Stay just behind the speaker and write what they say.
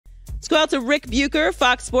go out to Ric Bucher,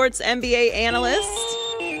 Fox Sports NBA analyst.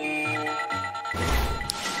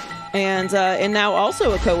 And now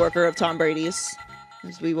also a coworker of Tom Brady's,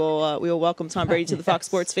 as we will welcome Tom Brady to the Fox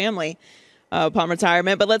Sports family upon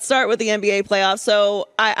retirement. But let's start with the NBA playoffs. So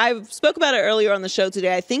I spoke about it earlier on the show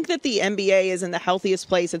today. I think that the NBA is in the healthiest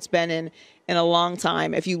place it's been in a long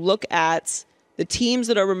time. If you look at the teams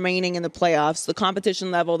that are remaining in the playoffs, the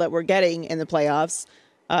competition level that we're getting in the playoffs,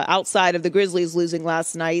 outside of the Grizzlies losing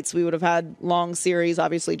last night, we would have had long series,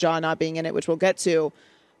 obviously John not being in it, which we'll get to.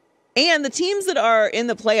 And the teams that are in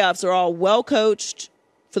the playoffs are all well-coached,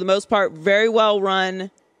 for the most part, very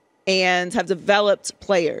well-run, and have developed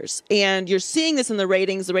players. And you're seeing this in the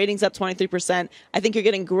ratings. The ratings up 23%. I think you're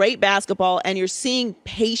getting great basketball, and you're seeing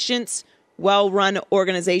patient, well-run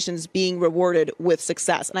organizations being rewarded with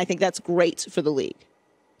success. And I think that's great for the league.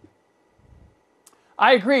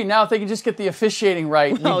 I agree. Now, if they can just get the officiating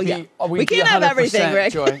right, we can't have everything,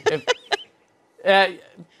 Rick. Joy.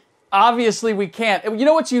 Obviously, we can't. You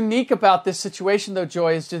know what's unique about this situation, though,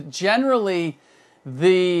 Joy, is just generally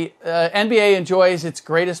the NBA enjoys its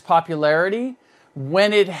greatest popularity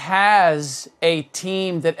when it has a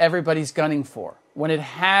team that everybody's gunning for, when it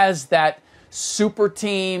has that super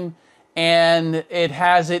team and it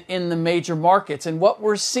has it in the major markets. And what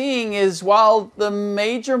we're seeing is while the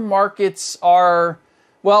major markets are,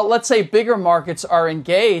 well, let's say bigger markets are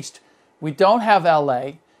engaged, we don't have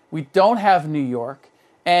LA, we don't have New York,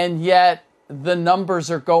 and yet the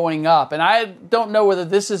numbers are going up. And I don't know whether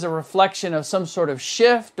this is a reflection of some sort of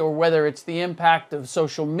shift or whether it's the impact of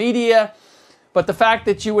social media. But the fact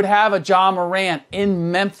that you would have a Ja Morant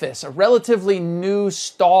in Memphis, a relatively new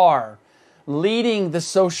star, leading the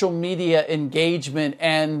social media engagement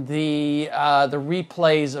and the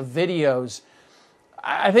replays of videos,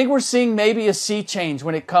 I think we're seeing maybe a sea change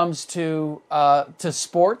when it comes to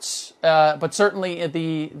sports, but certainly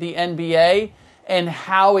the NBA, and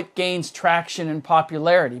how it gains traction and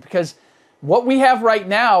popularity. Because what we have right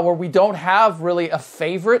now, where we don't have really a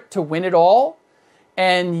favorite to win it all,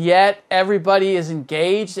 and yet everybody is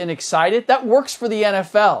engaged and excited, that works for the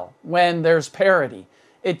NFL when there's parity.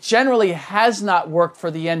 It generally has not worked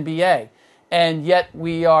for the NBA, and yet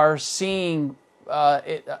we are seeing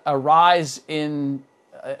a rise in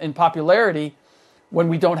popularity when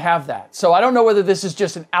we don't have that. So I don't know whether this is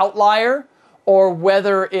just an outlier or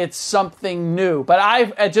whether it's something new.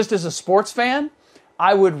 But just as a sports fan,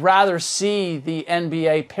 I would rather see the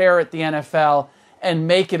NBA parrot the NFL and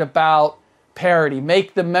make it about parity.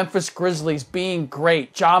 Make the Memphis Grizzlies being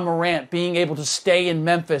great, Ja Morant being able to stay in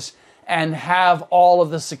Memphis and have all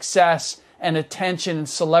of the success and attention and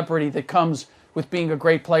celebrity that comes with being a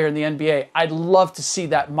great player in the NBA. I'd love to see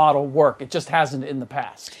that model work. It just hasn't in the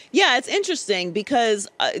past. Yeah, it's interesting because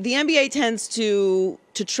the NBA tends to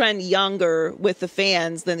trend younger with the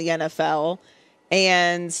fans than the NFL,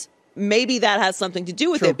 and maybe that has something to do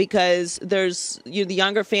with it because there's the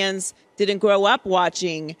younger fans didn't grow up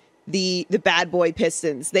watching the bad boy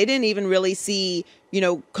Pistons. They didn't even really see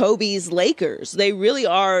Kobe's Lakers. They really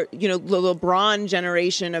are the LeBron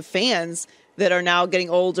generation of fans that are now getting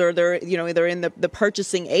older. They're they're in the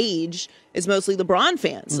purchasing age is mostly LeBron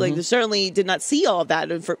fans. Like they certainly did not see all of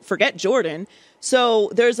that. And forget Jordan. So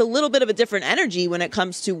there's a little bit of a different energy when it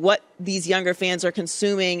comes to what these younger fans are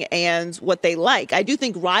consuming and what they like. I do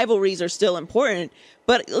think rivalries are still important,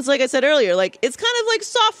 but it's like I said earlier, like it's kind of like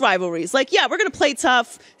soft rivalries. Like, yeah, we're going to play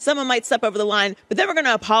tough. Someone might step over the line, but then we're going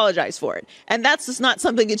to apologize for it. And that's just not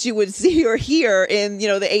something that you would see or hear in, the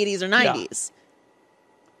 80s or 90s.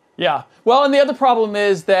 Yeah. Well, and the other problem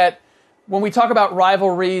is that when we talk about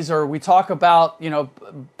rivalries or we talk about,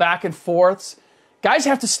 back and forths, guys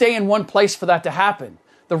have to stay in one place for that to happen.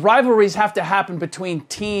 The rivalries have to happen between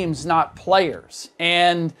teams, not players.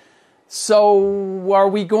 And so are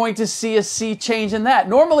we going to see a sea change in that?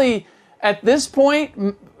 Normally, at this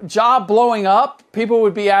point, job blowing up, people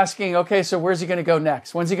would be asking, okay, so where's he going to go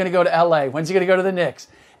next? When's he going to go to LA? When's he going to go to the Knicks?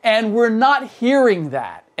 And we're not hearing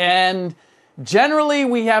that. And generally,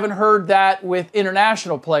 we haven't heard that with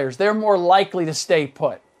international players. They're more likely to stay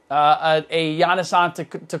put. A Giannis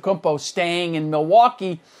Antetokounmpo staying in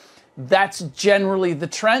Milwaukee, that's generally the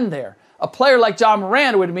trend there. A player like Ja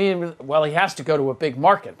Morant would mean, well, he has to go to a big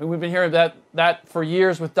market. We've been hearing that for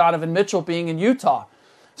years with Donovan Mitchell being in Utah.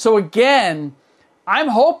 So again, I'm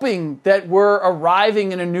hoping that we're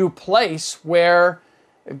arriving in a new place where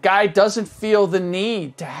a guy doesn't feel the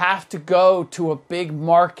need to have to go to a big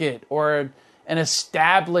market or an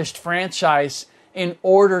established franchise in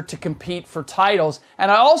order to compete for titles.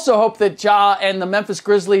 And I also hope that Ja and the Memphis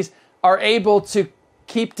Grizzlies are able to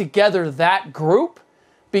keep together that group,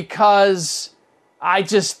 because I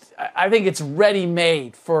I think it's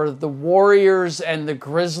ready-made for the Warriors and the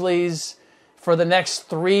Grizzlies for the next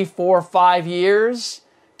 3, 4, 5 years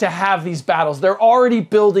to have these battles. They're already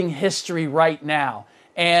building history right now.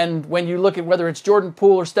 And when you look at whether it's Jordan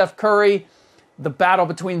Poole or Steph Curry, the battle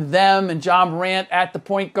between them and John Morant at the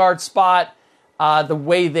point guard spot, the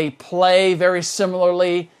way they play very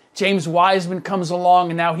similarly. James Wiseman comes along,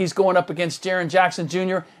 and now he's going up against Jaren Jackson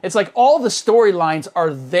Jr. It's like all the storylines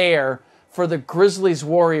are there for the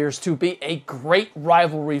Grizzlies-Warriors to be a great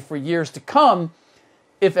rivalry for years to come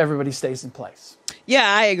if everybody stays in place.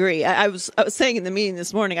 Yeah, I agree. I was saying in the meeting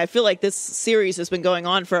this morning, I feel like this series has been going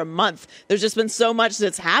on for a month. There's just been so much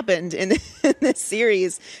that's happened in this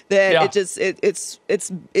series that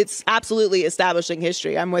it's absolutely establishing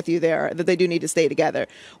history. I'm with you there, that they do need to stay together.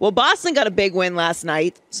 Well, Boston got a big win last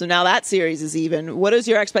night, so now that series is even. What is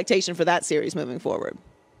your expectation for that series moving forward?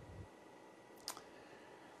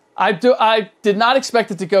 I did not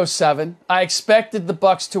expect it to go 7. I expected the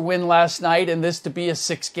Bucks to win last night and this to be a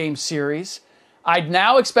 6-game series. I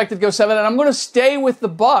now expect it to go 7, and I'm going to stay with the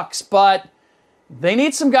Bucks, but they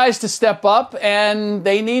need some guys to step up, and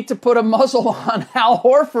they need to put a muzzle on Al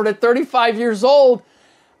Horford at 35 years old.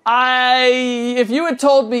 If you had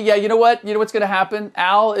told me, you know what's going to happen?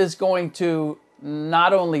 Al is going to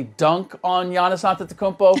not only dunk on Giannis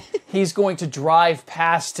Antetokounmpo, he's going to drive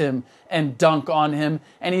past him and dunk on him,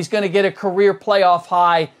 and he's going to get a career playoff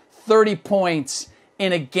high 30 points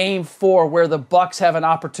in a Game 4 where the Bucks have an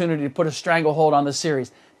opportunity to put a stranglehold on the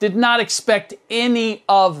series. Did not expect any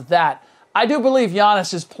of that. I do believe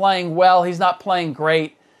Giannis is playing well. He's not playing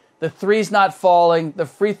great. The three's not falling. The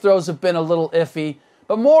free throws have been a little iffy.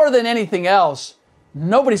 But more than anything else,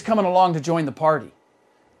 nobody's coming along to join the party.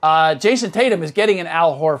 Jason Tatum is getting an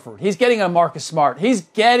Al Horford. He's getting a Marcus Smart. He's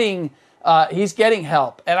getting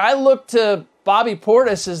help. And I look to Bobby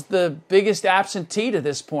Portis as the biggest absentee to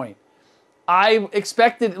this point. I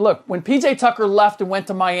expected, look, when PJ Tucker left and went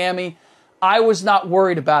to Miami, I was not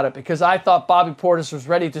worried about it because I thought Bobby Portis was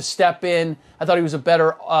ready to step in. I thought he was a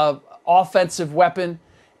better offensive weapon,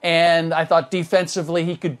 and I thought defensively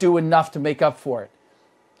he could do enough to make up for it.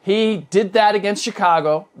 He did that against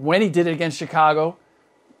Chicago. When he did it against Chicago,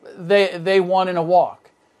 they won in a walk.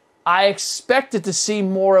 I expected to see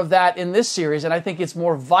more of that in this series, and I think it's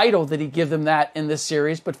more vital that he give them that in this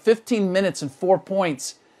series, but 15 minutes and 4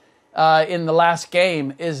 points in the last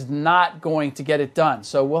game is not going to get it done.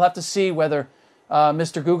 So we'll have to see whether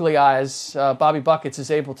Mr. Googly Eyes, Bobby Buckets, is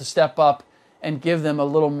able to step up and give them a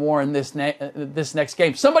little more in this next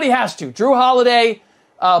game. Somebody has to. Drew Holiday,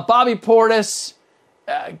 Bobby Portis,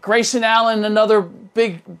 Grayson Allen, another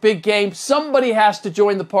big game. Somebody has to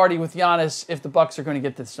join the party with Giannis if the Bucks are going to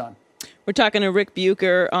get this done. We're talking to Ric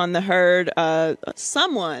Bucher on the herd.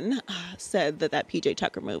 Someone said that PJ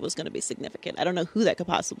Tucker move was going to be significant. I don't know who that could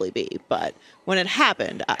possibly be, but when it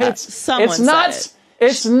happened, someone said it.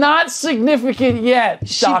 It's not significant yet,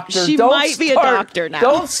 doctor. She might be a doctor now.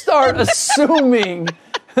 Don't start assuming.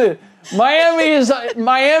 Miami is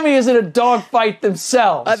in a dogfight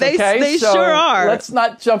themselves. They so sure are. Let's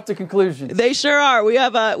not jump to conclusions. They sure are. We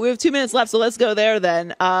have 2 minutes left, so let's go there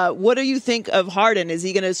then. What do you think of Harden? Is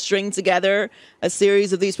he going to string together a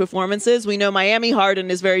series of these performances? We know Miami Harden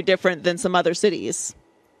is very different than some other cities.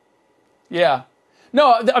 Yeah.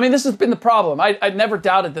 No, I mean, this has been the problem. I never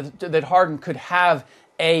doubted that Harden could have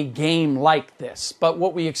a game like this. But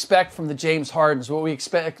what we expect from the James Hardens, what we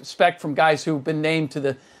expect from guys who've been named to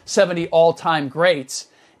the 70 all-time greats,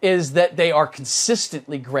 is that they are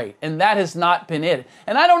consistently great. And that has not been it.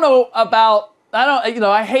 And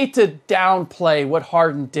I hate to downplay what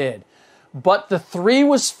Harden did, but the three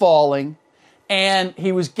was falling and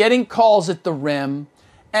he was getting calls at the rim.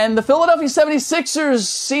 And the Philadelphia 76ers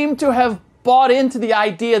seem to have bought into the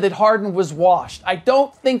idea that Harden was washed. I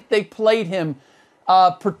don't think they played him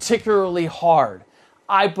particularly hard.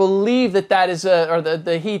 I believe that is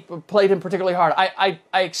the Heat played him particularly hard. I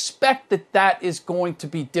expect that is going to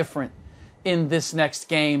be different in this next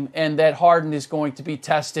game, and that Harden is going to be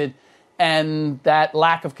tested, and that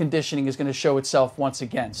lack of conditioning is going to show itself once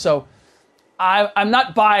again. So I'm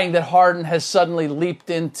not buying that Harden has suddenly leaped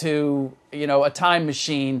into a time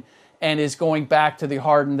machine and is going back to the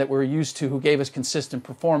Harden that we're used to, who gave us consistent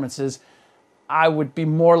performances. I would be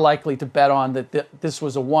more likely to bet on that this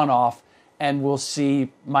was a one-off, and we'll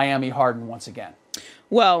see Miami Harden once again.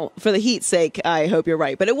 Well, for the Heat's sake, I hope you're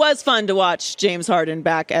right. But it was fun to watch James Harden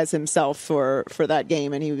back as himself for that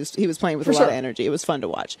game, and he was playing with a lot of energy. It was fun to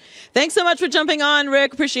watch. Thanks so much for jumping on,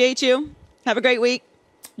 Rick. Appreciate you. Have a great week.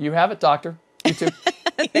 You have it, Doctor. You too.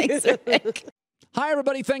 Thanks, Rick. Hi,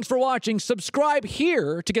 everybody. Thanks for watching. Subscribe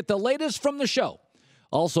here to get the latest from the show.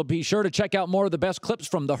 Also, be sure to check out more of the best clips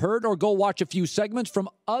from The Herd or go watch a few segments from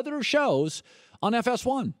other shows on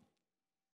FS1.